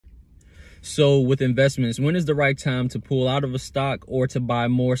So with investments, when is the right time to pull out of a stock or to buy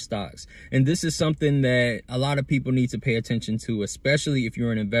more stocks? And this is something that a lot of people need to pay attention to, especially if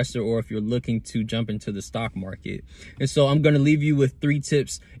you're an investor or if you're looking to jump into the stock market. And so I'm going to leave you with 3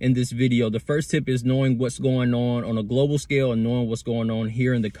 tips in this video. The first tip is knowing what's going on a global scale and knowing what's going on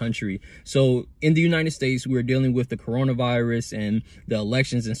here in the country. So in the United States, we're dealing with the coronavirus and the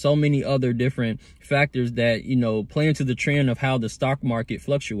elections and so many other different factors that, you know, play into the trend of how the stock market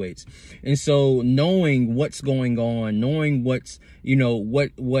fluctuates. And so knowing what's going on, knowing what's, you know,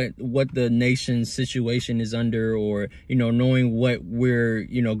 what the nation's situation is under, or, you know, knowing what we're,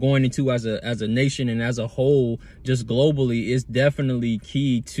 you know, going into as a nation and as a whole, just globally, is definitely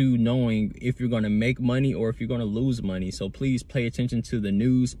key to knowing if you're going to make money or if you're going to lose money. So please pay attention to the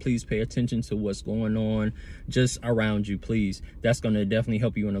news. Please pay attention to what's going on just around you, please. That's going to definitely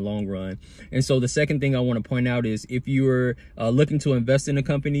help you in the long run. And so the second thing I want to point out is, if you're looking to invest in a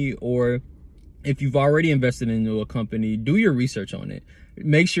company, or if you've already invested into a company, do your research on it.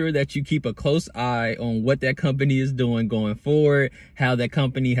 Make sure that you keep a close eye on what that company is doing going forward, how that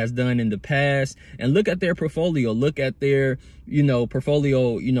company has done in the past, and look at their portfolio. Look at their, you know,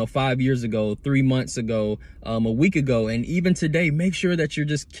 portfolio, you know, 5 years ago, 3 months ago, a week ago, and even today. Make sure that you're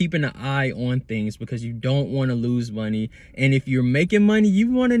just keeping an eye on things, because you don't want to lose money. And if you're making money, you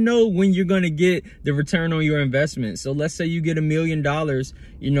want to know when you're going to get the return on your investment. So let's say you get $1 million,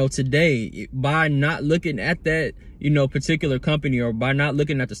 you know, today. By not looking at that, you know, particular company, or by not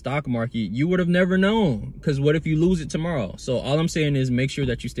looking at the stock market, you would have never known, because what if you lose it tomorrow? So all I'm saying is, make sure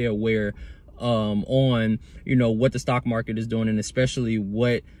that you stay aware on, you know, what the stock market is doing, and especially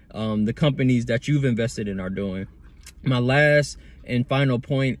what the companies that you've invested in are doing. My last and final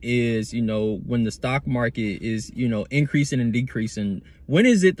point is, you know, when the stock market is, you know, increasing and decreasing, when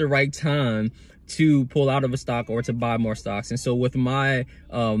is it the right time to pull out of a stock or to buy more stocks? And so with my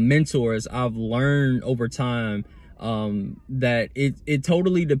mentors, I've learned over time that it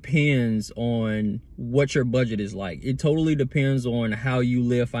totally depends on what your budget is like. It totally depends on how you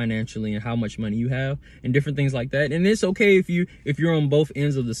live financially and how much money you have and different things like that. And it's okay if you're on both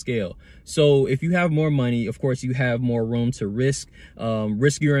ends of the scale. So if you have more money, of course, you have more room to risk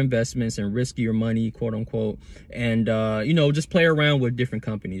your investments and risk your money, quote unquote, and you know, just play around with different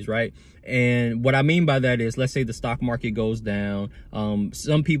companies, right? And what I mean by that is, let's say the stock market goes down.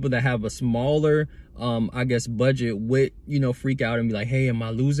 Some people that have a smaller I guess budget would, you know, freak out and be like, hey, am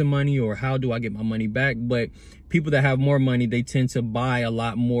I losing money, or how do I get my money back? But people that have more money, they tend to buy a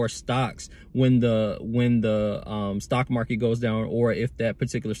lot more stocks when the stock market goes down, or if that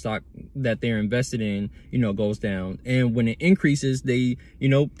particular stock that they're invested in, you know, goes down. And when it increases, they, you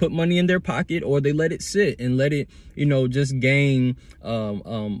know, put money in their pocket, or they let it sit and let it, you know, just gain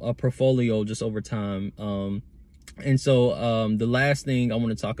a portfolio just over time. And so the last thing I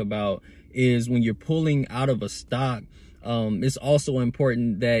want to talk about is, when you're pulling out of a stock, it's also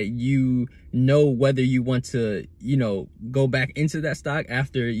important that you know whether you want to, you know, go back into that stock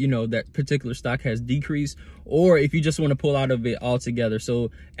after, you know, that particular stock has decreased, or if you just want to pull out of it altogether.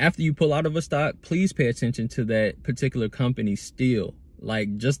 So after you pull out of a stock, please pay attention to that particular company still.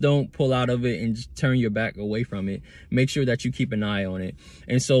 Like, just don't pull out of it and just turn your back away from it. Make sure that you keep an eye on it.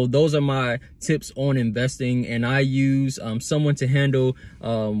 And so those are my tips on investing. And I use someone to handle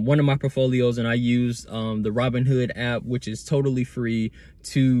one of my portfolios, and I use the Robinhood app, which is totally free,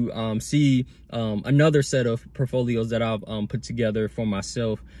 to see another set of portfolios that I've put together for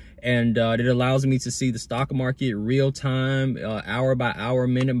myself. And it allows me to see the stock market real time, hour by hour,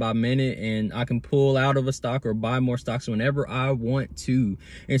 minute by minute, and I can pull out of a stock or buy more stocks whenever I want to.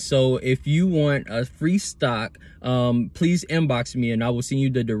 And so if you want a free stock, please inbox me, and I will send you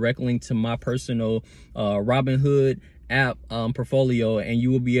the direct link to my personal Robinhood app portfolio, and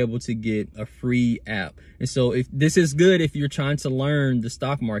you will be able to get a free app. And so if this is good if you're trying to learn the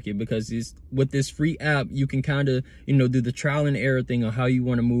stock market, because with this free app, you can kind of, you know, do the trial and error thing on how you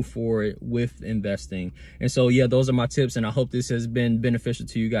want to move forward with investing. And so yeah, those are my tips, and I hope this has been beneficial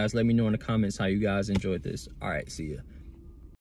to you guys. Let me know in the comments how you guys enjoyed this. All right, see ya.